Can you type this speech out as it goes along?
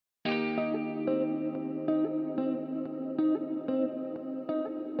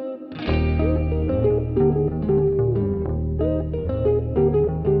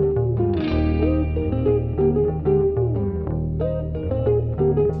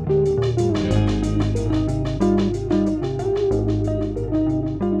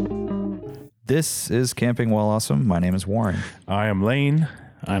This is Camping While Awesome. My name is Warren. I am Lane.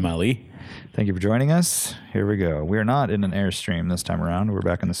 I'm Ali. Thank you for joining us. Here we go. We are not in an Airstream this time around. We're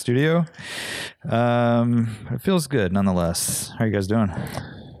back in the studio. It feels good nonetheless. How are you guys doing?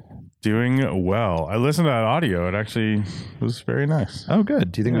 Doing well. I listened to that audio. It actually was very nice. Oh,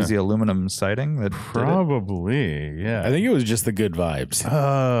 good. Do you think it was the aluminum siding that did it? Probably, yeah. I think it was just the good vibes.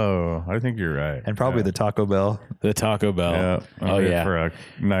 Oh, I think you're right. And probably the Taco Bell. The Taco Bell. Yeah. Oh, yeah. For a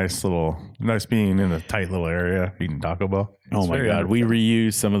nice being in a tight little area, eating Taco Bell. Oh my God. We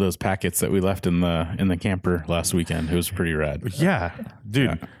reused some of those packets that we left in the camper last weekend. It was pretty rad. Yeah,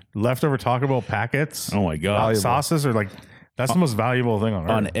 dude. Leftover Taco Bell packets. Oh my God. Sauces are like, that's the most valuable thing on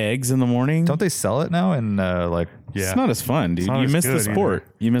earth. On eggs in the morning. Don't they sell it now? And It's not as fun, dude. not You as missed the good sport.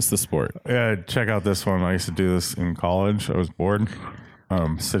 You missed the sport. Yeah, check out this one. I used to do this in college. I was bored.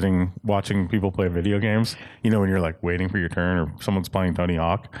 Sitting watching people play video games, when you're like waiting for your turn or someone's playing Tony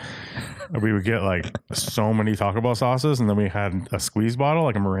Hawk, we would get like so many Taco Bell sauces, and then we had a squeeze bottle,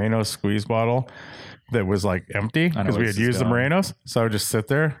 like a Moreno squeeze bottle that was like empty because we had used the Morenos. So I would just sit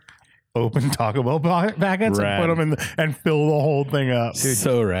there, open Taco Bell packets Rad. and put them in and fill the whole thing up. Dude,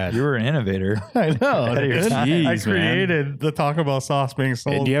 so rad. you were an innovator. I know. Ahead of your time. Jeez, I man. created the Taco Bell sauce being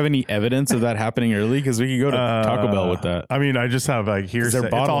sold. Do you have any evidence of that happening early? Because we could go to Taco Bell with that. I mean, I just have like hearsay. It's all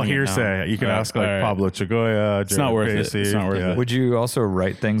bottling it hearsay. now. You can ask All like right. Pablo Chagoya. It's not worth it. It's not worth it. Would you also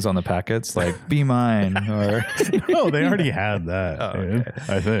write things on the packets like "Be mine" or? No, they already had that. Dude,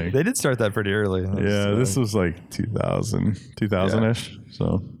 I think. They did start that pretty early. This was like 2000-ish.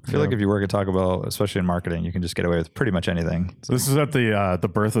 So I feel like if you work at Taco Bell, especially in marketing, you can just get away with pretty much anything. so this is at the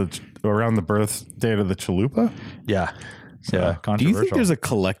birth of around the birth date of the Chalupa. Yeah. Do you Controversial. think there's a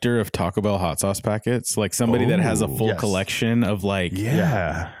collector of Taco Bell hot sauce packets? Like somebody that has a full yes. collection of like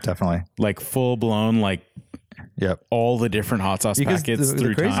Definitely. like full blown like Yep. all the different hot sauce Because packets the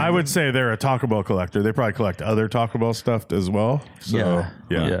through crazy- time. I would say they're a Taco Bell collector. They probably collect other Taco Bell stuff as well. So,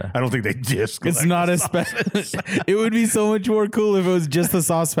 Yeah. I don't think they just. It's collect not the as sauce. special. It would be so much more cool if it was just the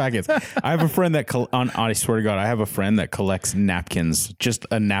sauce packets. I have a friend that I swear to God, I have a friend that collects napkins, just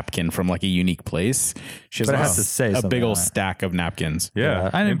a napkin from like a unique place. She has But it like has to say a something big old on it. stack of napkins. Yeah,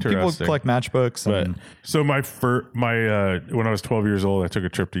 I know people interesting. collect matchbooks, and So my when I was 12 years old, I took a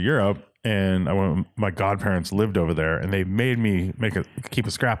trip to Europe, and my godparents lived over there, and they made me keep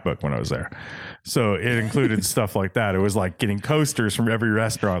a scrapbook when I was there. So it included stuff like that. It was like getting coasters from every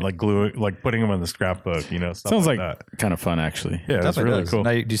restaurant, like putting them on the scrapbook. Stuff Sounds like that. kind of fun, actually. Yeah, that's definitely really does. cool.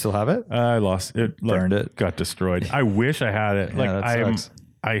 Now, do you still have it? I lost it. Burned it. Got destroyed. I wish I had it. Yeah, that sucks.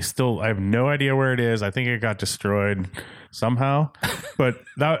 I have no idea where it is. I think it got destroyed somehow, but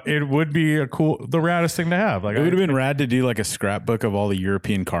it would be the raddest thing to have. Like It would have been rad to do like a scrapbook of all the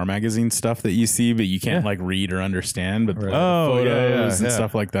European car magazine stuff that you see, but you can't like read or understand. But like, photos and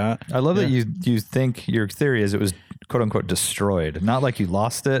stuff like that. I love that you think your theory is it was "quote unquote" destroyed, not like you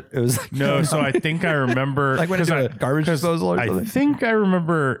lost it. It was like, No, so I think I remember like when it's a garbage disposal or I something. think I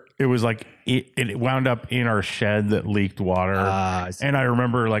remember it was like it wound up in our shed that leaked water, I see. and I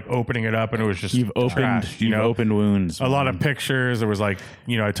remember like opening it up and it was just You've opened, trash, opened wounds. a lot of pictures. There was like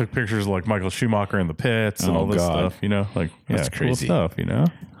I took pictures of like Michael Schumacher in the pits and Oh, all this God. stuff. Like That's cool crazy. stuff.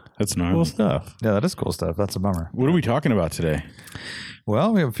 That's Cool gnarly. stuff. Yeah, that is cool stuff. That's a bummer. What are we talking about today?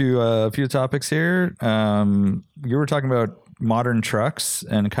 Well, we have a few topics here. You were talking about modern trucks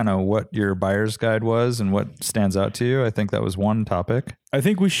and kind of what your buyer's guide was and what stands out to you. I think that was one topic. I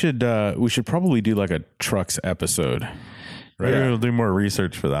think we should probably do like a trucks episode. Maybe we'll do more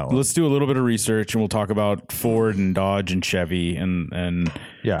research for that one. Let's do a little bit of research and we'll talk about Ford and Dodge and Chevy and then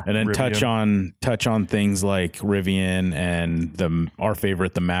Rivian. touch on things like Rivian and our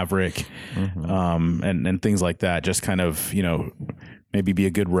favorite, the Maverick, and things like that. Just kind of, maybe be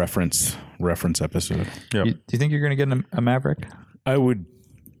a good reference episode. Yep. Do you think you're going to get a Maverick? I would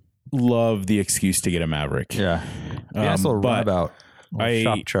love the excuse to get a Maverick. Yeah. Nice little but runabout.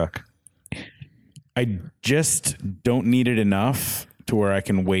 Shop truck. I just don't need it enough to where I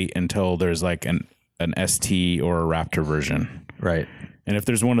can wait until there's like an ST or a Raptor version. Right. And if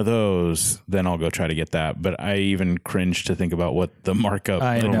there's one of those, then I'll go try to get that. But I even cringe to think about what the markup.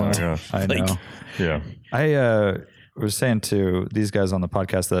 I know. my gosh. I Like- know. Yeah. I was saying to these guys on the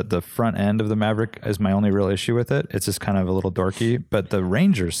podcast that the front end of the Maverick is my only real issue with it. It's just kind of a little dorky, but the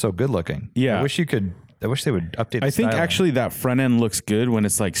Ranger's so good looking. Yeah. I wish they would update the I think styling. actually that front end looks good when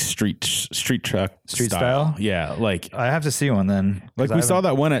it's like street Street style? Yeah, like I have to see one then. Like we saw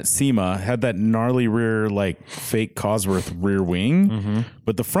that one at SEMA, had that gnarly rear, like fake Cosworth rear wing,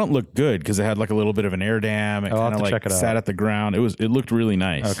 but the front looked good because it had like a little bit of an air dam. It kind of like sat at the ground. It looked really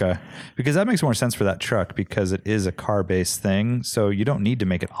nice. Okay, because that makes more sense for that truck because it is a car based thing, so you don't need to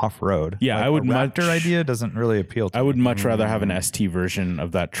make it off road. Yeah, like I would a Raptor idea doesn't really appeal to me. I would much rather have an ST version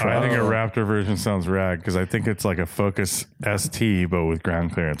of that truck. I think a Raptor version sounds rad because I think it's like a Focus ST but with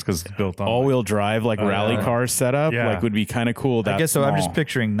ground clearance because it's built on all-wheel drive, like rally car setup, like would be kind of cool. I guess so. I'm just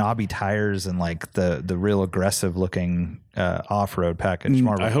picturing knobby tires and like the real aggressive looking off-road package.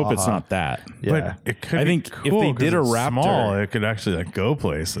 I hope it's not that. Yeah, but it could. I think if they did a Raptor, small, it could actually like go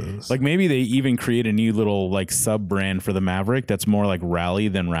places. Like maybe they even create a new little like sub brand for the Maverick that's more like rally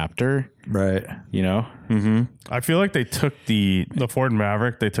than Raptor. Right. You know. I feel like they took the Ford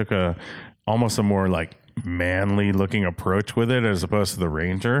Maverick. They took almost a more like manly looking approach with it as opposed to the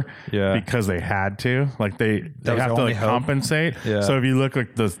Ranger, because they had to, like they have to like compensate. So if you look,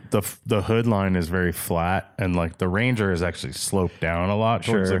 like the hood line is very flat and like the Ranger is actually sloped down a lot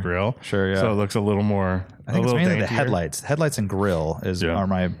towards the grill. So it looks a little more. I think it's mainly the headlights and grill are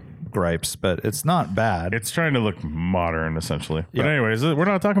my gripes, but it's not bad. It's trying to look modern essentially. But anyways, we're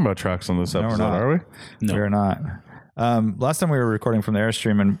not talking about trucks on this episode, are we? No, we're not. Last time we were recording from the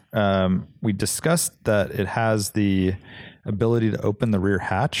Airstream, and we discussed that it has the ability to open the rear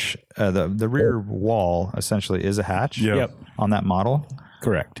hatch. The rear wall essentially is a hatch on that model.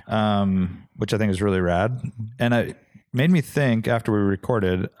 Correct. Which I think is really rad. And it made me think after we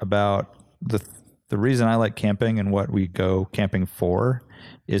recorded about the reason I like camping and what we go camping for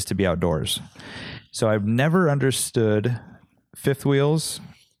is to be outdoors. So I've never understood fifth wheels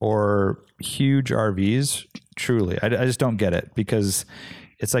or huge RVs. Truly, I just don't get it because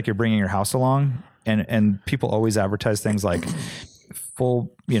it's like you're bringing your house along, and people always advertise things like full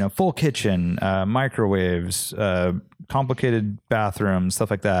kitchen, microwaves, complicated bathrooms,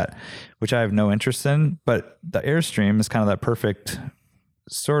 stuff like that, which I have no interest in. But the Airstream is kind of that perfect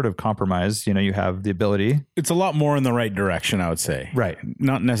sort of compromise. You have the ability. It's a lot more in the right direction, I would say. Right.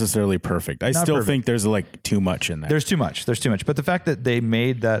 Not necessarily perfect. I still think there's like too much in there. There's too much. But the fact that they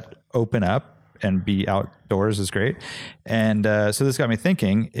made that open up and be outdoors is great. And so this got me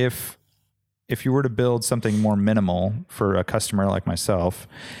thinking, if you were to build something more minimal for a customer like myself,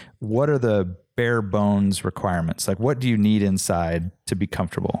 what are the bare bones requirements? Like, what do you need inside to be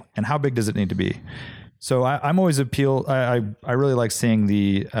comfortable, and how big does it need to be? So I'm always I really like seeing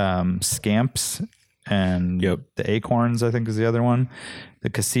the Scamps and the Acorns, I think is the other one,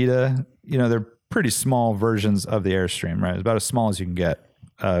 the Casita. They're pretty small versions of the Airstream, right? It's about as small as you can get.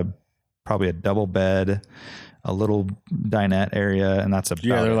 Probably a double bed, a little dinette area, and that's about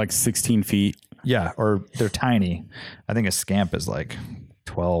they're like 16 feet. Yeah, or they're tiny. I think a Scamp is like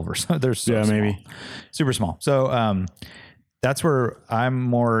 12 or so. They're so small. Maybe super small. So that's where I'm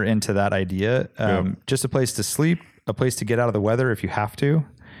more into that idea. Just a place to sleep, a place to get out of the weather if you have to,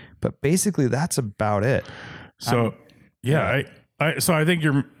 but basically that's about it. So so I think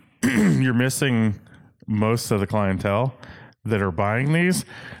you're you're missing most of the clientele that are buying these.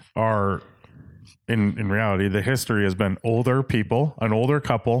 Are in reality, the history has been older people, an older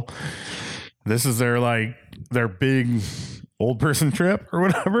couple. This is their big old person trip or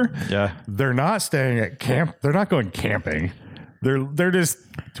whatever. Yeah. They're not staying at camp. They're not going camping. They're just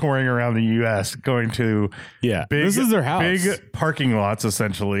touring around the US, going to this is their house. Big parking lots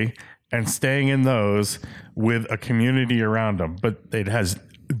essentially, and staying in those with a community around them. But it has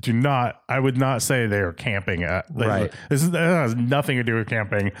I would not say they are camping at. Right. That has nothing to do with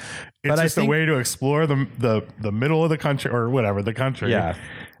camping. It's just a way to explore the middle of the country or whatever, the country. Yeah.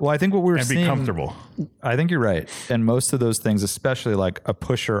 Well, I think what we're seeing, be comfortable. I think you're right. And most of those things, especially like a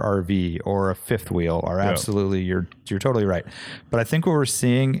pusher RV or a fifth wheel, are absolutely, you're totally right. But I think what we're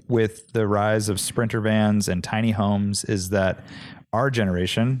seeing with the rise of Sprinter vans and tiny homes is that our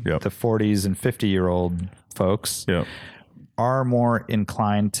generation, the 40s and 50-year-old folks, are more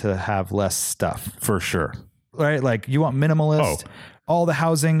inclined to have less stuff. For sure. Right? Like you want minimalist. All the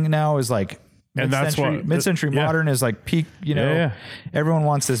housing now is like mid-century modern is like peak, everyone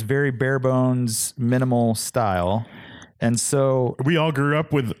wants this very bare bones minimal style. And so we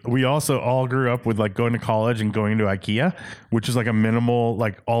also all grew up with like going to college and going to IKEA, which is like a minimal,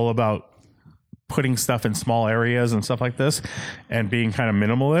 like all about putting stuff in small areas and stuff like this and being kind of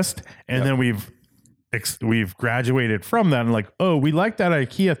minimalist. And then we've graduated from that and like, oh, we like that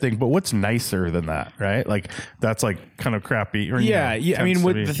IKEA thing, but what's nicer than that, right? Like that's like kind of crappy. Or, I mean,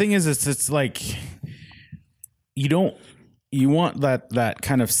 the thing is, it's like you want that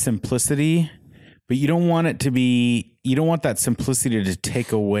kind of simplicity, but you don't want it to be, you don't want that simplicity to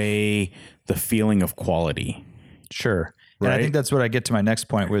take away the feeling of quality. Sure. And I Right? think that's what I get to my next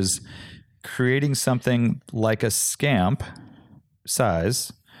point was creating something like a Scamp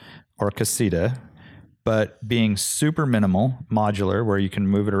size or Casita, but being super minimal, modular, where you can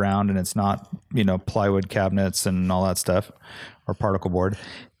move it around and it's not, plywood cabinets and all that stuff or particle board.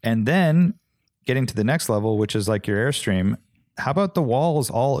 And then getting to the next level, which is like your Airstream. How about the walls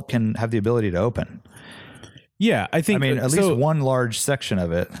all can have the ability to open? Yeah, I think. At least one large section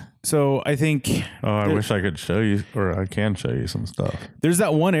of it. So I think I wish I could show you, or I can show you some stuff. there's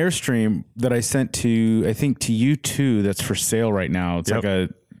that one Airstream that I sent to, I think to you too, that's for sale right now. It's like a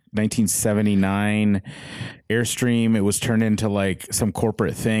 1979 Airstream. It was turned into like some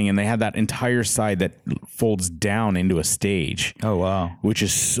corporate thing, and they had that entire side that folds down into a stage. Oh, wow. Which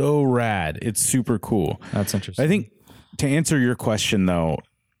is so rad. It's super cool. That's interesting. I think to answer your question though,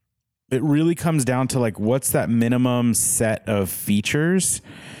 it really comes down to like, what's that minimum set of features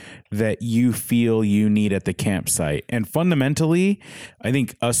that you feel you need at the campsite? And fundamentally, I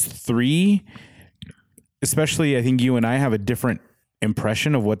think us three, especially I think you and I, have a different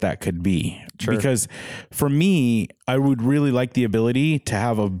impression of what that could be. Sure. Because for me, I would really like the ability to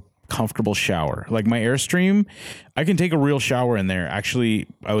have a comfortable shower. Like my Airstream, I can take a real shower in there. Actually,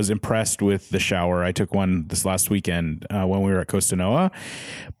 I was impressed with the shower. I took one this last weekend when we were at Costa Noa.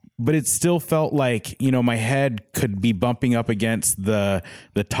 But it still felt like, my head could be bumping up against the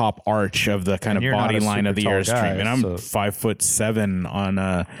top arch of the kind of body line of the Airstream. And I'm 5'7" on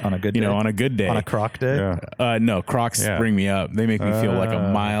a good day. on a good day. On a Croc day? Yeah. No, Crocs bring me up. They make me feel like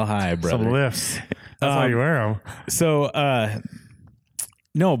a mile high, brother. Some lifts. That's why you wear them. So,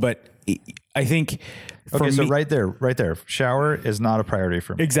 no, but I think for Okay, so me, right there, shower is not a priority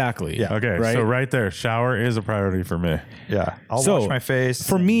for me. exactly. Yeah. Okay, Right? so right there, shower is a priority for me. Yeah, I'll So, wash my face.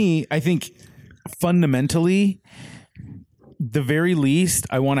 For me, I think fundamentally, the very least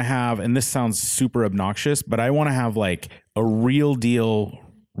I want to have, and this sounds super obnoxious, but I want to have like a real deal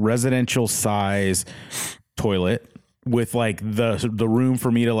residential size toilet with like the room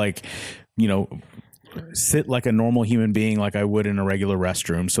for me to like, sit like a normal human being, like I would in a regular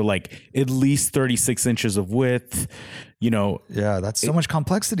restroom. So like at least 36 inches of width, Yeah, that's so much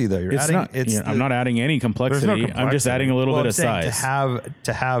complexity though. You're it's adding. not, I'm not adding any complexity. I'm just adding a little bit of size.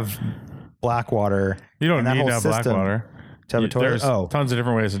 to have Blackwater. You don't and that need whole to have system Blackwater. to have a toilet. There's Oh, tons of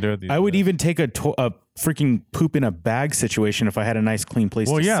different ways to do it. These I would days. even take a freaking poop in a bag situation if I had a nice clean place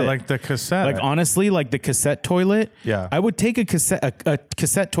Well, to yeah, sit. like the cassette. Like honestly, like the cassette toilet. Yeah. I would take a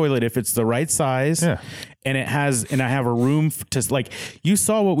cassette toilet if it's the right size. Yeah. And I have a room to like, you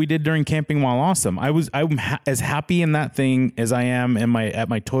saw what we did during Camping While Awesome. I'm as happy in that thing as I am at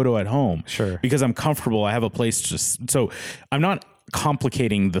my Toto at home. Sure. Because I'm comfortable. I have a place so I'm not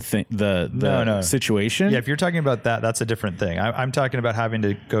complicating the situation. yeah. If you're talking about that, that's a different thing. I'm talking about having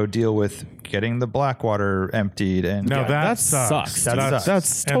to go deal with getting the Blackwater emptied and No, that sucks.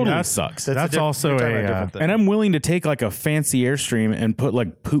 That's and totally that's- sucks. That's you're also talking about a different thing. And I'm willing to take like a fancy Airstream and put like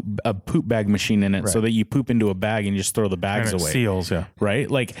a poop bag machine in it so that you poop into a bag and you just throw the bags and it away. seals. Yeah. Right?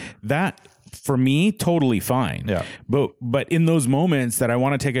 Like that for me, totally fine. Yeah. But in those moments that I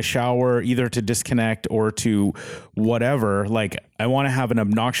want to take a shower, either to disconnect or to whatever, like I want to have an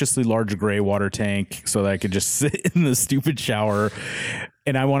obnoxiously large gray water tank so that I could just sit in the stupid shower,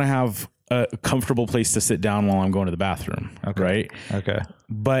 and I want to have a comfortable place to sit down while I'm going to the bathroom. Okay. Right. Okay.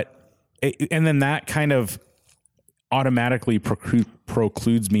 And then that kind of automatically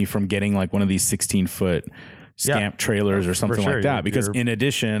precludes me from getting like one of these 16-foot Scamp trailers or something sure. like that. Because in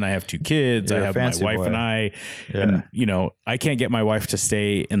addition, I have 2 kids, I you're a have my fancy wife boy. and I, and I can't get my wife to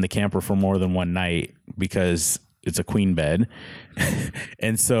stay in the camper for more than one night because it's a queen bed.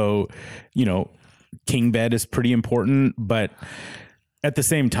 And so, king bed is pretty important, but at the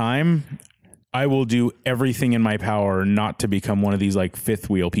same time, I will do everything in my power not to become one of these like fifth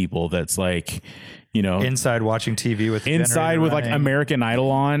wheel people that's like, Inside watching TV with the inside generator with like running. American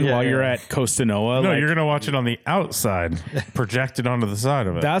Idol on while you're yeah. at Costa Noa. No, like, you're gonna watch it on the outside, projected onto the side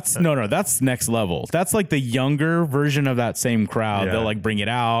of it. that's that's next level. That's like the younger version of that same crowd. Yeah. They'll like bring it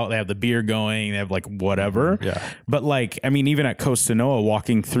out. They have the beer going. They have like whatever. Yeah. But like, I mean, even at Costa Noa,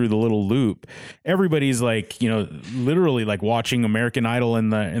 walking through the little loop, everybody's like, literally like watching American Idol in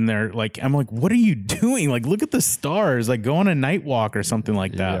their like. I'm like, what are you doing? Like, look at the stars. Like, go on a night walk or something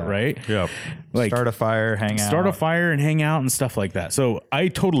like that, Yeah. right? Yep. Like, Start a fire, hang out. start a fire and hang out and stuff like that. So I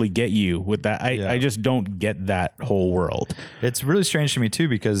totally get you with that. I just don't get that whole world. It's really strange to me too,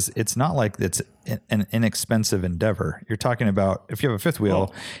 because it's not like it's an inexpensive endeavor. You're talking about, if you have a fifth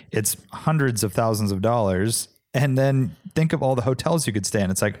wheel, it's hundreds of thousands of dollars And then think of all the hotels you could stay in.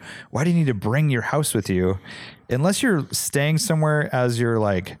 It's like, why do you need to bring your house with you? Unless you're staying somewhere as your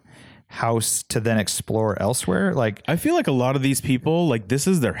like house to then explore elsewhere. Like, I feel like a lot of these people, like this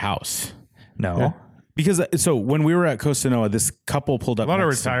is their house. no. Because so when we were at Costa Noa, this couple pulled up. A lot of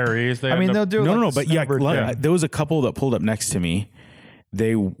next to me. retirees. They I mean, end they'll up- do No, like but yeah, there was a couple that pulled up next to me.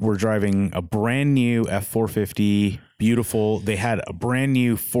 They were driving a brand new F450, beautiful. They had a brand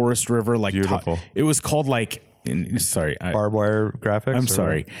new Forest River, like Beautiful. It was called like. Sorry, barbed wire graphics. I'm or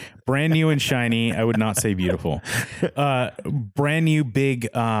sorry. Brand new and shiny. I would not say beautiful. Brand new big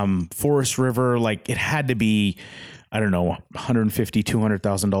Forest River. Like it had to be, I don't know, $150,000,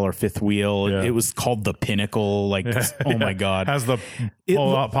 $200,000 fifth wheel. Yeah. It was called the Pinnacle. Like, oh my God. has the It pull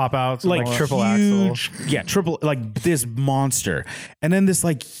lo- out, pop outs, Like triple huge, axle. Yeah, triple, like this monster. And then this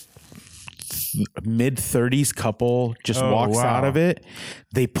like mid 30s couple just walks wow. out of it.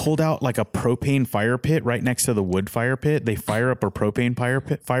 They pulled out like a propane fire pit right next to the wood fire pit. They fire up a propane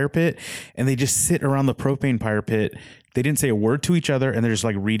fire pit and they just sit around the propane fire pit. They didn't say a word to each other and they're just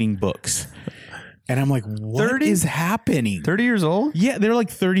like reading books. And I'm like, what is happening? 30 years old? Yeah, they're like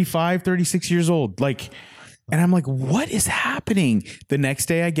 35, 36 years old. Like, and I'm like, what is happening? The next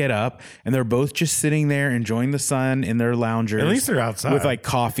day I get up and they're both just sitting there enjoying the sun in their loungers. At least they're outside. With like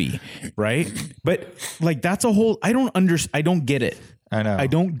coffee, right? But like that's a whole, I don't get it. I know. I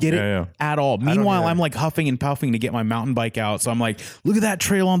don't get Yeah, it at all. Meanwhile, I'm like huffing and puffing to get my mountain bike out. So I'm like, look at that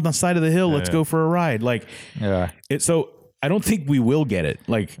trail on the side of the hill. Let's go for a ride. Like, Yeah. so I don't think we will get it.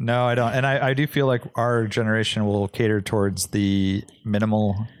 Like, No, I don't. And I do feel like our generation will cater towards the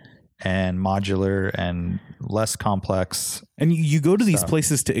minimal and modular and less complex. and you go to these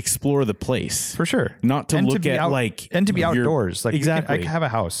places to explore the place. For sure. Not to And look be at out, like and to be your- outdoors. Like exactly. I can have a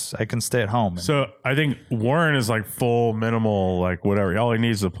house. I can stay at home. So I think Warren is like full minimal, like whatever. All he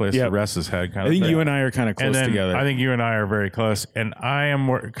needs is a place Yep. to rest his head. Kind I of think thing. you and I are kind of And close then together. I think you and I are very close, and I am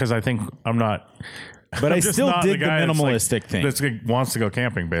more because I think I'm not. But I I'm just still not dig the guy that's, like, minimalistic thing. That's wants to go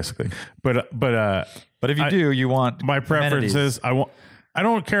camping, basically. But if you do, you want my preference amenities. is I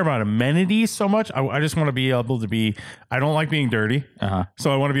don't care about amenities so much. I just want to be able to be. I don't like being dirty,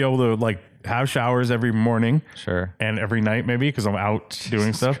 so I want to be able to like have showers every morning, Sure. and every night maybe because I'm out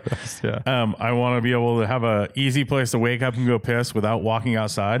doing stuff. Yeah. I want to be able to have a easy place to wake up and go piss without walking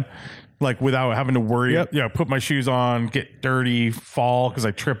outside. Like without having to worry, Yep. put my shoes on, get dirty, fall because I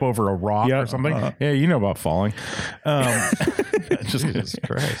trip over a rock Yep. or something. Yeah, you know about falling. Just Jesus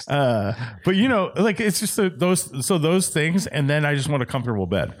Christ. but like it's just those things, and then I just want a comfortable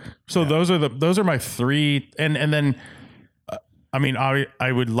bed. So those are my three, and then I mean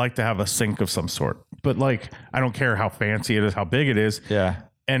I would like to have a sink of some sort, but like I don't care how fancy it is, how big it is. Yeah.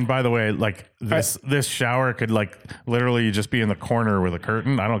 And by the way, like this shower could like literally just be in the corner with a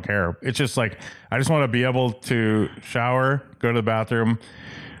curtain. I don't care. It's just like I just want to be able to shower, go to the bathroom,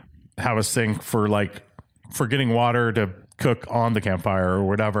 have a sink for getting water to cook on the campfire or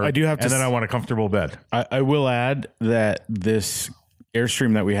whatever. I do have to and then I want a comfortable bed. I will add that this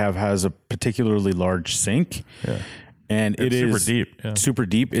Airstream that we have has a particularly large sink. Yeah. And It's it is super deep. Yeah. super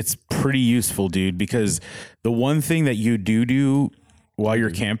deep. It's pretty useful, dude, because the one thing that you do while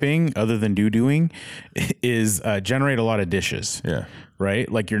you're camping, other than doing, is generate a lot of dishes. Yeah.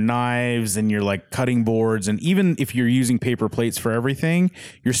 Right? Like your knives and your like cutting boards. And even if you're using paper plates for everything,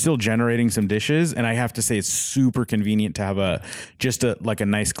 you're still generating some dishes. And I have to say it's super convenient to have a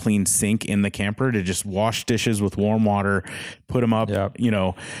nice clean sink in the camper to just wash dishes with warm water, put them up, Yep.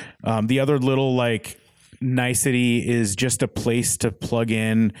 The other little like nicety is just a place to plug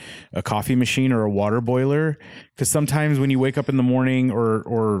in a coffee machine or a water boiler. Because sometimes when you wake up in the morning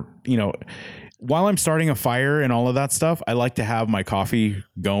or while I'm starting a fire and all of that stuff, I like to have my coffee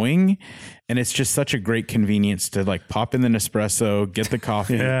going. And it's just such a great convenience to like pop in the Nespresso, get the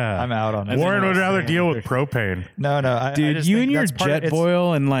coffee. Yeah. I'm out on it. Warren would rather deal with propane. No. I Dude, just you think and your that's part of- jet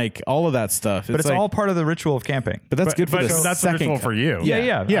boil and like all of that stuff. But it's like, all part of the ritual of camping. but that's good for But the that's a second ritual for you.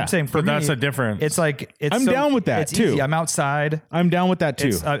 Yeah. Yeah. I'm saying for But me, that's a different. It's like I'm down with that, it's too. Easy. I'm outside. I'm down with that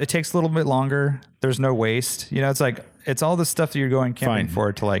too. It takes a little bit longer. There's no waste. It's like it's all the stuff that you're going camping Fine.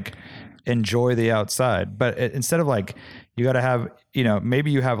 for to like enjoy the outside. But instead of like you got to have maybe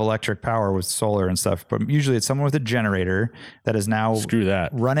you have electric power with solar and stuff, but usually it's someone with a generator that is now Screw that.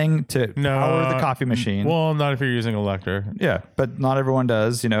 running to power the coffee machine. Well, not if you're using electric. Yeah, but not everyone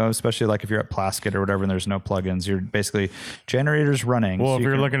does, especially like if you're at Plaskett or whatever and there's no plugins. You're basically generators running. Well, so if you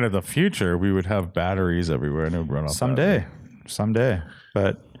you're can- looking at the future, we would have batteries everywhere and it would run off battery. someday.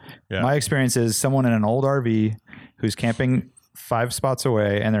 But Yeah. my experience is someone in an old RV who's camping 5 spots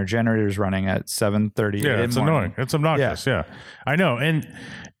away, and their generator's running at 7:30. Yeah, it's annoying. It's obnoxious. Yeah, I know. And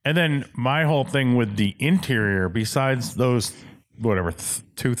then my whole thing with the interior, besides those whatever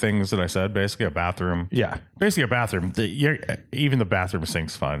 2 things that I said, basically a bathroom. Yeah, basically a bathroom. Even the bathroom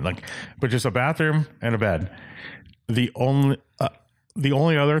sink's fine. Like, but just a bathroom and a bed. The only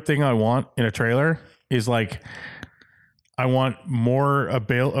other thing I want in a trailer is like, I want more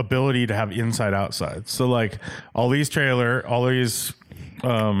ability to have inside outside. So like all these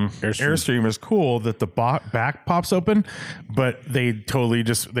Airstream is cool that the back pops open, but they totally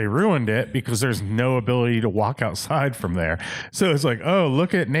they ruined it because there's no ability to walk outside from there. So it's like, oh,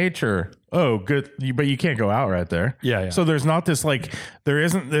 look at nature. Oh, good. But you can't go out right there. Yeah. So there's not this there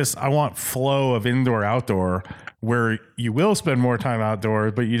isn't this, I want flow of indoor outdoor where you will spend more time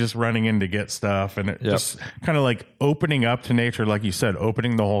outdoors, but you're just running in to get stuff. And it just kind of like opening up to nature, like you said,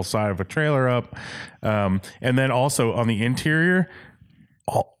 opening the whole side of a trailer up. And then also on the interior,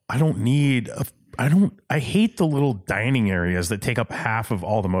 I hate the little dining areas that take up half of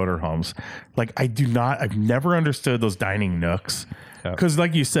all the motorhomes. Like I've never understood those dining nooks. Because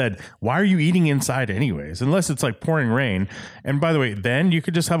like you said, why are you eating inside anyways? Unless it's like pouring rain. And by the way, then you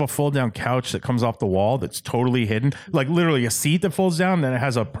could just have a fold down couch that comes off the wall that's totally hidden. Like literally a seat that folds down, then it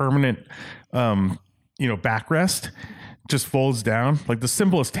has a permanent, backrest. Just folds down, like the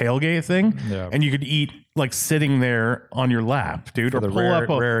simplest tailgate thing. Yeah. And you could eat like sitting there on your lap, dude. Or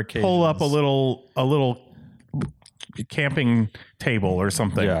pull up a little camping table or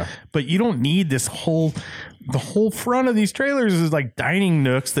something. Yeah. But you don't need the whole front of these trailers is like dining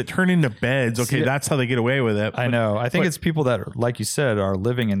nooks that turn into beds. Okay, that's how they get away with it. I know. I think it's people that, like you said, are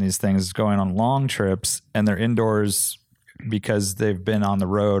living in these things, going on long trips, and they're indoors because they've been on the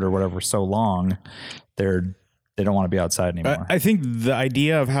road or whatever so long. They don't want to be outside anymore. I think the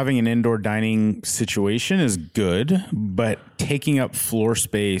idea of having an indoor dining situation is good, but taking up floor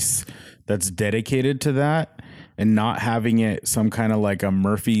space that's dedicated to that and not having it some kind of like a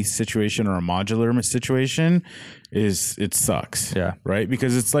Murphy situation or a modular situation it sucks. Yeah. Right.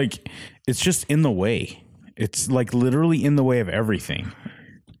 Because it's just in the way. It's like literally in the way of everything.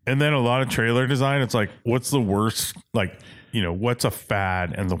 And then a lot of trailer design, it's like, what's the worst, what's a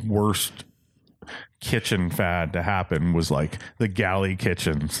fad, and the worst kitchen fad to happen was like the galley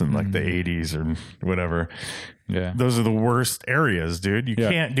kitchens in like the 80s or whatever. Yeah. Those are the worst areas, dude. You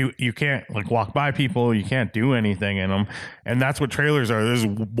can't like walk by people. You can't do anything in them. And that's what trailers are. There's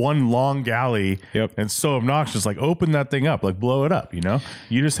one long galley. Yep. And it's so obnoxious. Like open that thing up, like blow it up, you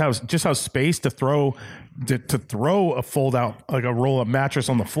just have space to throw a fold out, like a roll up mattress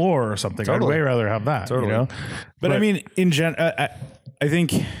on the floor or something. Totally. I'd way rather have that, Totally. But I mean, in general, I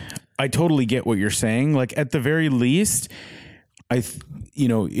think I totally get what you're saying. Like at the very least, if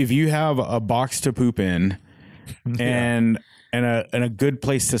you have a box to poop in and a good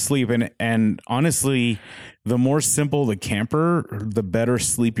place to sleep, and honestly, the more simple the camper, the better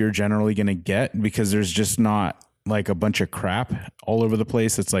sleep you're generally going to get, because there's just not like a bunch of crap all over the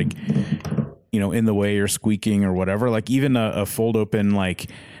place. It's like, in the way, or squeaking or whatever. Like even a fold open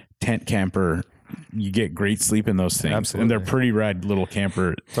like tent camper, you get great sleep in those things. Absolutely. And they're pretty rad little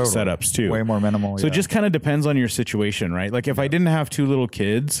camper setups too. Way more minimal. So it just kind of depends on your situation, right? Like if I didn't have 2 little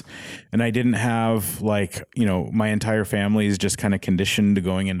kids and I didn't have like, my entire family is just kind of conditioned to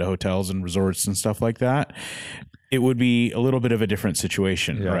going into hotels and resorts and stuff like that, it would be a little bit of a different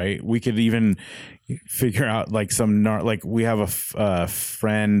situation, right? We could even figure out like we have a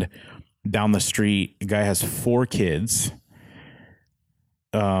friend down the street. The guy has 4 kids.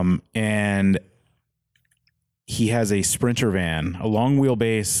 And he has a Sprinter van, a long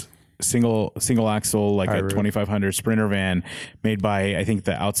wheelbase, single axle, like a 2500 Sprinter van made by, I think,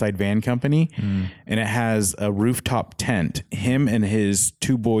 the Outside Van Company. And it has a rooftop tent. Him and his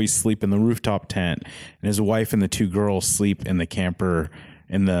 2 boys sleep in the rooftop tent, and his wife and the 2 girls sleep in the camper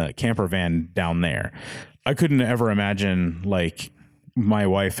van down there. I couldn't ever imagine like my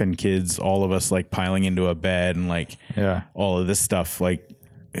wife and kids, all of us like piling into a bed and like all of this stuff, like,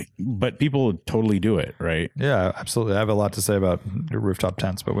 but people totally do it, right? Yeah, absolutely. I have a lot to say about rooftop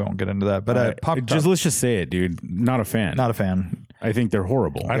tents, but we won't get into that. But let's just say it, dude. Not a fan. Not a fan. I think they're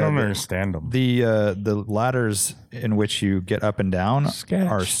horrible. I don't understand them. The ladders in which you get up and down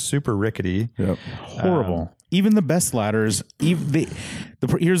are super rickety. Yep. Horrible. Even the best ladders.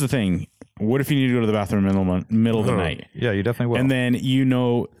 Here's the thing. What if you need to go to the bathroom in the middle of the night? Yeah, you definitely will. And then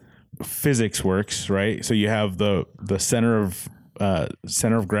physics works, right? So you have the center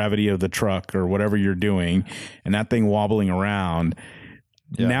of gravity of the truck or whatever you're doing, and that thing wobbling around.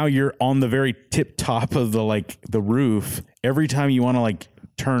 Yeah. Now you're on the very tip top of the roof. Every time you want to like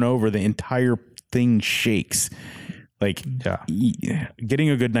turn over, the entire thing shakes. Like, Yeah. getting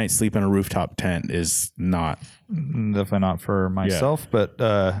a good night's sleep in a rooftop tent is not. Definitely not for myself, but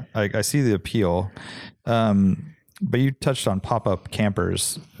I see the appeal. But you touched on pop-up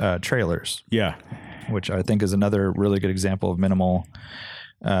campers, trailers, Yeah. which I think is another really good example of minimal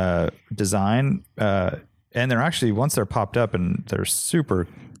design. And they're actually, once they're popped up, and they're super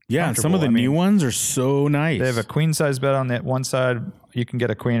Yeah. And some of the comfortable. I new mean, ones are so nice. They have a queen size bed on the one side. You can get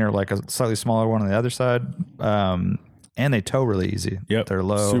a queen or like a slightly smaller one on the other side. And they tow really easy. Yep. They're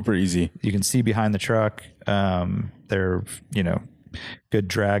low. Super easy. You can see behind the truck. They're, good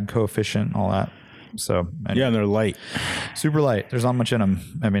drag coefficient, all that. So Yeah. And they're light. super light. There's not much in them.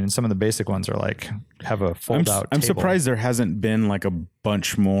 I mean, some of the basic ones are like have a fold out. I'm surprised there hasn't been like a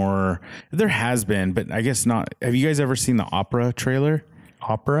bunch more. There has been, but I guess not. Have you guys ever seen the Opera trailer?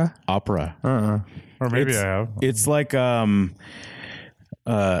 Opera. Or maybe I have. It's like I'll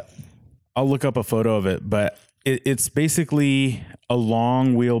look up a photo of it, but it's basically a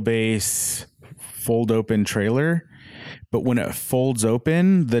long wheelbase fold open trailer. But when it folds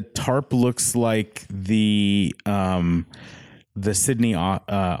open, the tarp looks like the Sydney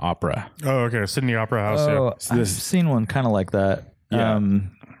Opera. Oh, okay. Sydney Opera House. Oh, Yeah. I've seen one kind of like that. Yeah.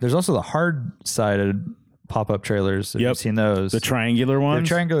 There's also the hard sided pop up trailers. Have you seen those? The triangular They're ones.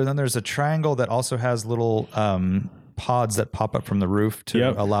 triangular. Then there's a triangle that also has little pods that pop up from the roof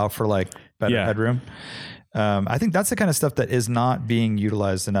to allow for like better headroom. I think that's the kind of stuff that is not being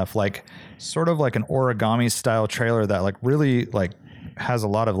utilized enough. Like sort of like an origami style trailer that like really like has a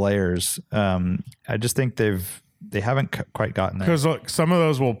lot of layers. I just think they haven't quite gotten there. Because some of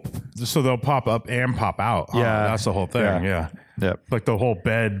those they'll pop up and pop out. Yeah. That's the whole thing. Yeah. Yep. Like the whole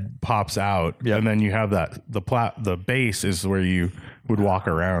bed pops out, and then you have that the base is where you would walk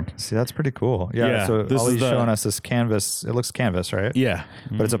around. See, that's pretty cool. Yeah. Yeah, So this Ollie's is the- showing us this canvas. It looks canvas, right? Yeah.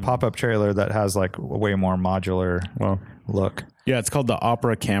 But it's a pop up trailer that has like a way more modular look. Yeah, it's called the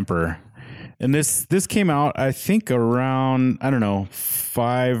Opera Camper. And this came out, I think, around, I don't know,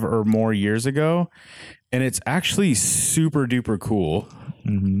 5 or more years ago. And it's actually super duper cool.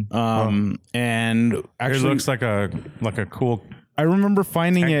 And actually, It looks like a cool. I remember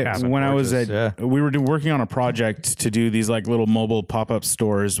finding Tech it cabin, when I was gorgeous, we were working on a project to do these like little mobile pop-up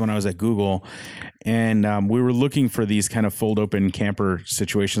stores when I was at Google. And we were looking for these kind of fold open camper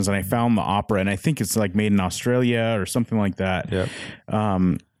situations. And I found the Opera, and I think it's like made in Australia or something like that. Yep.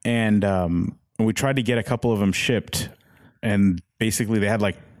 And we tried to get a couple of them shipped, and basically they had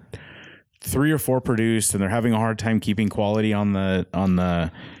like 3 or 4 produced, and they're having a hard time keeping quality on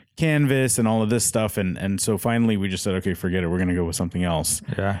the canvas and all of this stuff. And so finally we just said, okay, forget it. We're going to go with something else.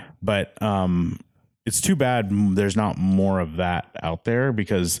 Yeah. But it's too bad there's not more of that out there,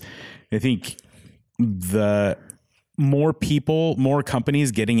 because I think the more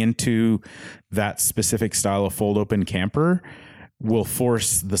companies getting into that specific style of fold open camper will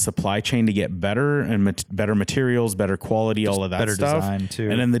force the supply chain to get better and better materials, better quality, all of that better stuff. design, too.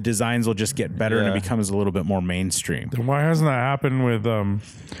 And then the designs will just get better and it becomes a little bit more mainstream. Why hasn't that happened with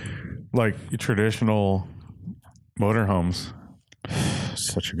like traditional motorhomes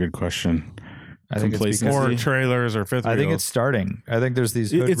Such a good question. I think it's Complacency. or trailers or fifth wheels? I think it's starting. I think there's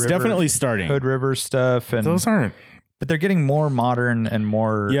these It's definitely starting. Hood River stuff, and those aren't. but they're getting more modern and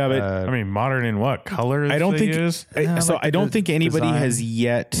more. Yeah, but I mean, modern in what colors? I don't they think use? I don't think anybody design. has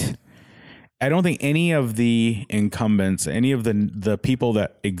yet. I don't think any of the incumbents, any of the people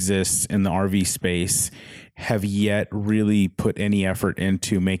that exist in the RV space, have yet really put any effort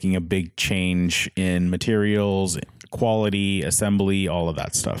into making a big change in materials, quality, assembly, all of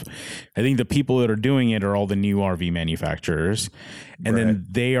that stuff. I think the people that are doing it are all the new RV manufacturers, and then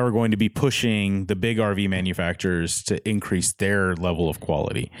they are going to be pushing the big RV manufacturers to increase their level of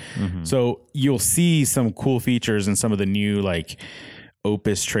quality. So you'll see some cool features in some of the new like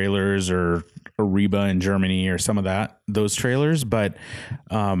Opus trailers or Ariba in Germany or some of those trailers, but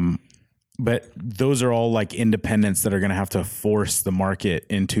those are all like independents that are going to have to force the market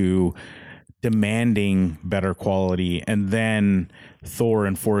into demanding better quality, and then Thor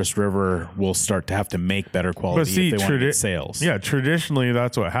and Forest River will start to have to make better quality if they want to get sales. Yeah, traditionally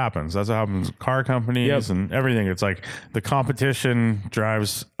that's what happens. That's what happens with car companies and everything. It's like the competition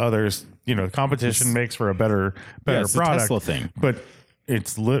drives others. You know, competition makes for a better it's the product. Tesla thing. But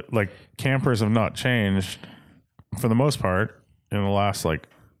it's like campers have not changed for the most part in the last like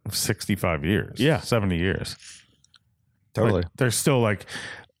 65 years. Yeah. 70 years. totally. Like, they're still like,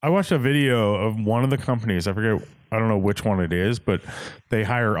 I watched a video of one of the companies. I forget. I don't know which one it is, but they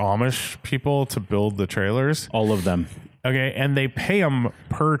hire Amish people to build the trailers. All of them. Okay. And they pay them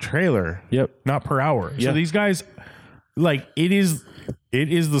per trailer. Yep. Not per hour. Yeah. So these guys like it is the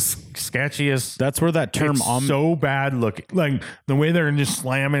sketchiest. That's where that term It's so bad looking. Like the way they're just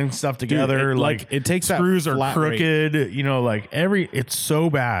slamming stuff together. Dude, it takes that screws are flat crooked. You know, like it's so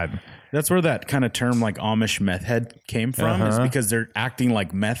bad. That's where that kind of term like Amish meth head came from, is because they're acting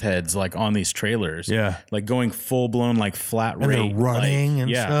like meth heads, like on these trailers. Yeah. Like going full blown, like flat And rate. they're running like,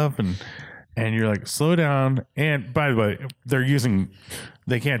 and yeah. stuff. And you're like, slow down. And by the way,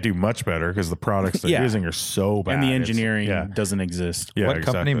 they can't do much better because the products they're Yeah. using are so bad. And the It's- engineering doesn't exist. Yeah, what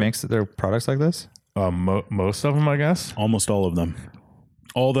exactly. company makes their products like this? Most of them, I guess. Almost all of them.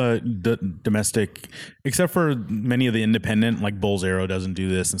 All the domestic, except for many of the independent, like Bulls Aero doesn't do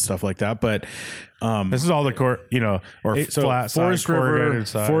this and stuff like that. But This is all the flat Forest side, River, corrugated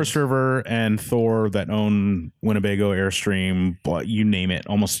sides. Forest River, and Thor that own Winnebago, Airstream, you name it.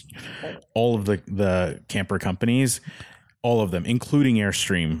 Almost all of the camper companies, all of them, including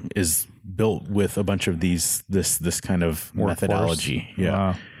Airstream, is built with a bunch of this kind of methodology. Yeah.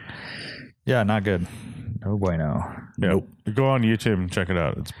 Wow. Yeah, not good. No bueno. Nope. Go on YouTube and check it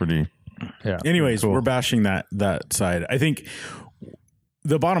out. It's pretty. Yeah. Anyways, Cool. we're bashing that side. I think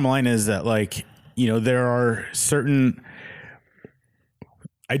the bottom line is that, like, you know, there are certain.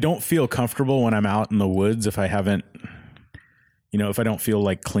 I don't feel comfortable when I'm out in the woods if I haven't, you know, if I don't feel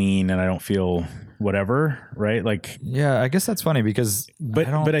like clean and I don't feel whatever, right? Like, Yeah, I guess that's funny because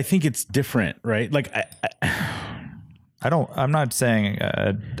but I think it's different, right? Like, I'm not saying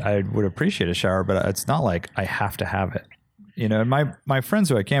I would appreciate a shower, but it's not like I have to have it. You know, and my friends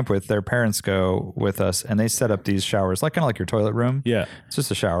who I camp with, their parents go with us and they set up these showers, like kind of like your toilet room. yeah, It's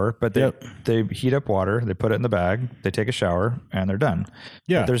just a shower, but they heat up water, they put it in the bag, they take a shower, and they're done.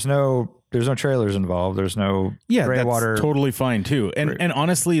 yeah. But there's no trailers involved. There's no gray that's water, totally fine too. And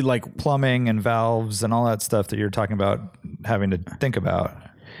honestly, like, plumbing and valves and all that stuff that you're talking about having to think about.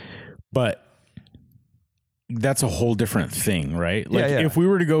 but that's a whole different thing, right? Like, Yeah. if we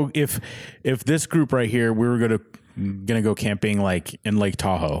were to go, if this group right here, we were gonna go camping like in Lake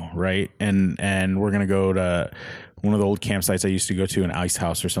Tahoe, right? And we're gonna go to one of the old campsites I used to go to, an ice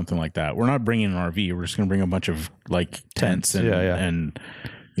house or something like that. We're not bringing an RV. We're just gonna bring a bunch of like tents and and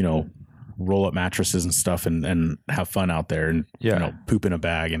you know, roll up mattresses and stuff and have fun out there and you know, poop in a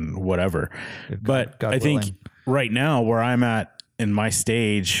bag and whatever. But God I think willing. right now where I'm at in my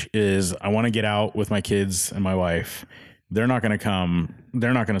stage is I want to get out with my kids and my wife. They're not going to come.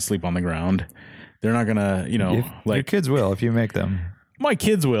 They're not going to sleep on the ground. They're not going to, you know, Your kids will if you make them. my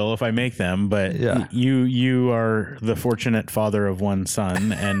kids will if I make them, but Yeah. you are the fortunate father of one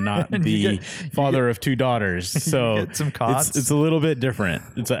son and not the father of two daughters. So get some cots. it's a little bit different.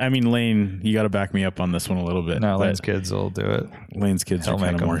 I mean, Lane, you got to back me up on this one a little bit. No, but Lane's kids will do it. Lane's kids He'll are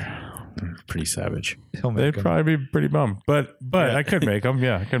kind make of 'em. more pretty savage. He'll make They'd them. probably be pretty bummed, but I could make them.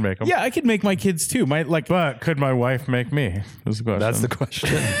 Yeah, I could make them. Yeah, I could make my kids too. But could my wife make me? That's the question. That's the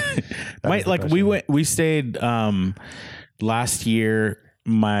question. We stayed last year.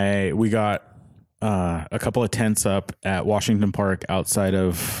 We got a couple of tents up at Washington Park outside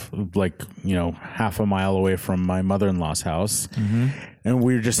of, like, you know, half a mile away from my mother-in-law's house. And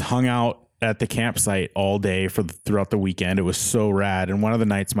we just hung out at the campsite all day throughout the weekend. It was so rad. And one of the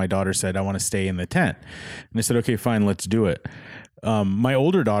nights my daughter said, I want to stay in the tent. And I said, okay, fine, let's do it. My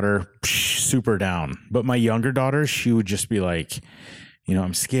older daughter, super down. But my younger daughter, she would just be like, you know,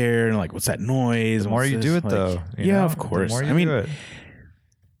 I'm scared. And like, what's that noise? The more you do it, though. Yeah, of course. The more I you mean, do it.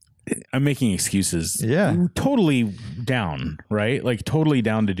 I'm making excuses. Yeah. Totally down, right? Like, totally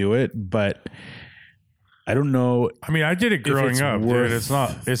down to do it. But I don't know. I mean, I did it growing it's up, worth-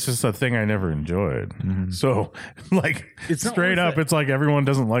 dude. It's just a thing I never enjoyed. So, like, It's not straight worth up, it. it's like everyone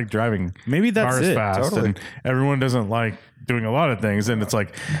doesn't like driving Maybe that's cars it. fast, Totally. and everyone doesn't like doing a lot of things. And it's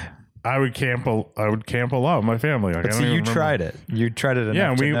like, I would camp a lot with my family. Like, But see, you tried it. You tried it enough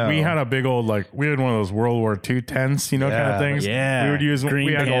Yeah, to we know. had a big old, like, we had one of those World War II tents, you know, kind Yeah, of things. yeah. We would use Green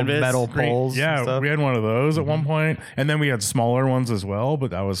we had Big old canvas. metal poles. and Yeah, stuff. we had one of those at one point, and then we had smaller ones as well.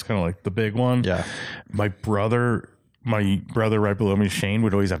 But that was kind of like the big one. Yeah. My brother right below me, Shane,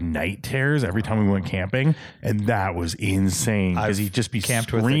 would always have night terrors every time we went camping, and that was insane because I've he'd just be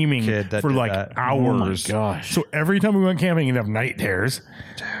camped with a screaming kid that for did like that. hours. Oh my gosh. So every time we went camping, he'd have night terrors.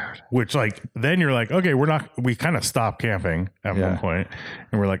 Which, like, then you're like, okay, we kind of stopped camping at one point,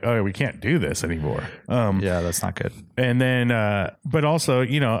 and we're like, oh, we can't do this anymore. Yeah, that's not good. And then, but also,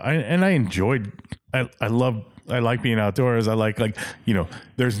 you know, I enjoyed, I love like being outdoors. I like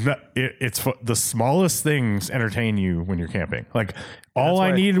there's not the smallest things entertain you when you're camping. Like all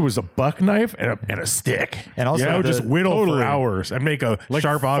I needed was a buck knife and a stick, And also just whittle for hours and make a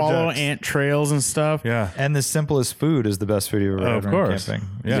sharp follow object. ant trails and stuff. Yeah. And the simplest food is the best food you've ever had Of when course. camping.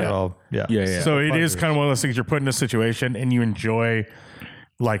 Yeah. Yeah. So it is kind of one of those things you're put in a situation and you enjoy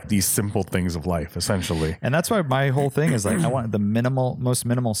like these simple things of life, essentially. And that's why my whole thing is like I want the most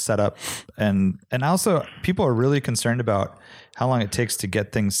minimal setup, and also people are really concerned about how long it takes to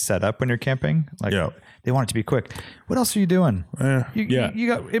get things set up when you're camping. Like they want it to be quick. What else are you doing? You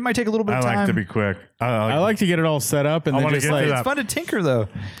got it might take a little bit of I time. like to be quick. I like to get it all set up and I then wanna just get to like that. It's fun to tinker though.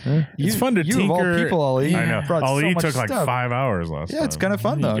 It's fun to you of all tinker. people, Ali. I know. brought so Ali much took like stuff. 5 hours last time. Yeah, it's kind of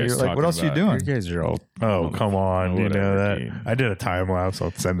fun though. You guys You're like, what talking else are you about? doing? You guys are all. Oh, come on. You know Whatever, that. dude. I did a time lapse.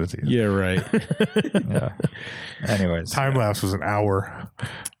 I'll send it to you. Yeah, right. Yeah. Anyways, Time lapse was an hour.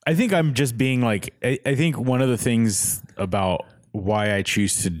 I think I'm just being like, I think one of the things about why I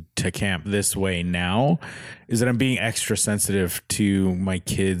choose to camp this way now is that I'm being extra sensitive to my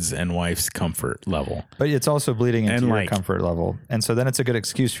kids' and wife's comfort level. but it's also bleeding into And, your like- comfort level, and so then it's a good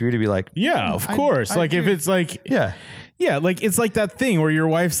excuse for you to be like, Yeah, of course. Like if it's like, yeah, like it's like that thing where your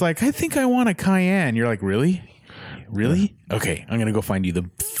wife's like, I think I want a Cayenne. You're like, really? Really? Okay, I'm gonna go find you the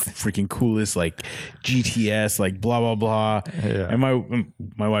freaking coolest like GTS, like blah blah blah. Yeah. And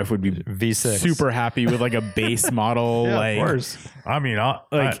my wife would be V6. super happy with like a base model. Yeah, like, of course. I mean, I'm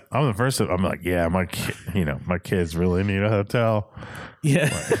the first. I'm like, yeah, my kids really need a hotel. yeah.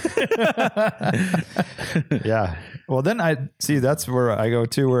 Yeah. Well, then I see that's where I go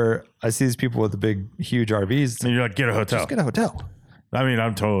to, where I see these people with the big, huge RVs. And you're like, get a hotel. Just get a hotel, I mean,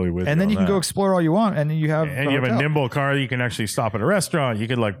 I'm totally with you. and then on you can that. go explore all you want, and you have And the you have a hotel. nimble car that you can actually stop at a restaurant. You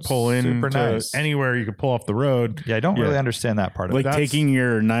could like pull in Super to nice. anywhere. You could pull off the road. Yeah, I don't really understand that part of Like it. taking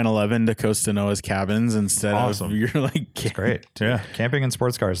your 911 to Costa Noa's cabins instead Awesome. of you're like, Great. Yeah, Camping and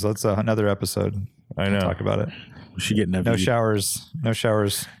sports cars. That's another episode. I know. Talk about it. we should get No showers. No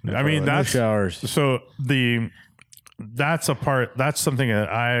showers. No I mean, toilet. that's showers. so that's a part. That's something that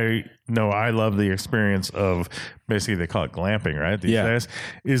I know. I love the experience of basically they call it glamping, right? These Yeah. days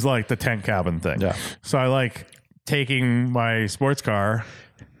is like the tent cabin thing. Yeah. So I like taking my sports car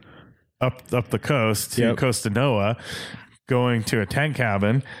up the coast to Yep. Costa Noa, going to a tent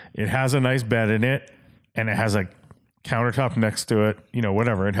cabin. It has a nice bed in it, and it has a countertop next to it. You know,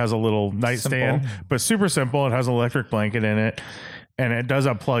 whatever. It has a little nightstand, but super simple. It has an electric blanket in it, and it does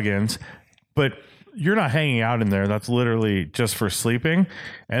have plugins, but you're not hanging out in there. That's literally just for sleeping.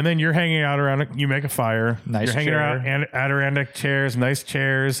 And then you're hanging out around it. You make a fire. Nice You're hanging chair. around Adirondack chairs, nice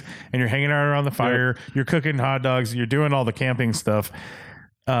chairs, and you're hanging out around the fire. You're cooking hot dogs. You're doing all the camping stuff.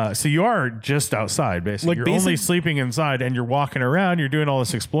 So you are just outside, basically. Like You're only basic- sleeping inside, and you're walking around. You're doing all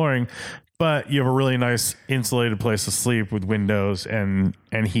this exploring, but you have a really nice insulated place to sleep with windows and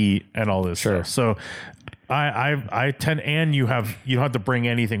heat and all this stuff. So I tend, and you don't have to bring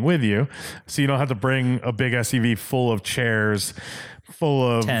anything with you, so you don't have to bring a big SUV full of chairs, full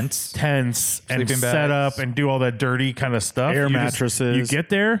of Tents. and Sleeping set bags. up and do all that dirty kind of stuff. Air You just- mattresses. you get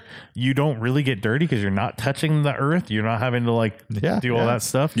there, you don't really get dirty because you're not touching the earth. You're not having to do all that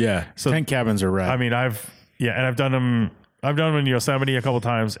stuff. Yeah. So Tent cabins are rad. I mean, I've done them. I've done them in Yosemite a couple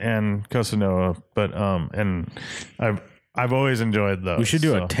times and Costa Noa, but and I've always enjoyed those. we should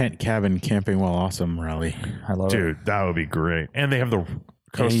do so. a tent cabin camping while awesome rally. I love it. Dude, that would be great. And they have the And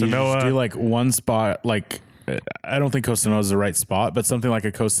Costa you just Noa. do like one spot, like I don't think Costa Noa is the right spot, but something like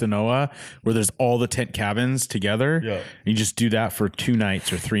a Costa Noa where there's all the tent cabins together. Yeah. You just do that for 2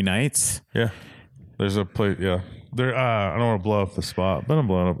 nights or 3 nights. Yeah, there's a place. Yeah, there. I don't want to blow up the spot, but I'm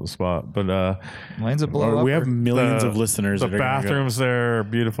blowing up the spot. But Lane's a blow up. We have millions the- of listeners. The that are gonna go. bathrooms there are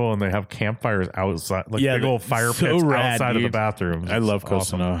beautiful, and they have campfires outside, like Yeah, big old fire so pits rad, outside of the dude. bathrooms. I It's love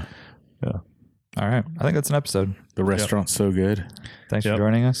Costa awesome. Noa. Yeah. All right. I think that's an episode. The restaurant's so good. Thanks for Yep.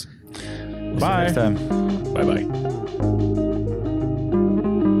 joining us. Bye. See you next time. Bye bye.